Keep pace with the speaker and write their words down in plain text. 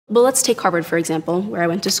Well, let's take Harvard, for example, where I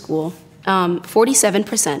went to school.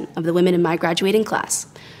 47% of the women in my graduating class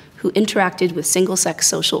who interacted with single-sex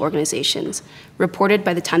social organizations reported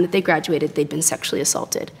by the time that they graduated they'd been sexually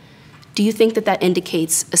assaulted. Do you think that that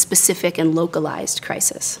indicates a specific and localized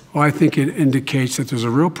crisis? Well, I think it indicates that there's a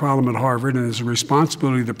real problem at Harvard, and it's a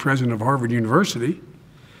responsibility of the president of Harvard University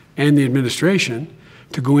and the administration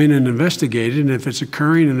to go in and investigate it, and if it's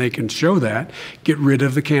occurring and they can show that, get rid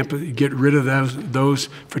of the campus, get rid of those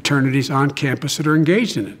fraternities on campus that are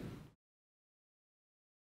engaged in it.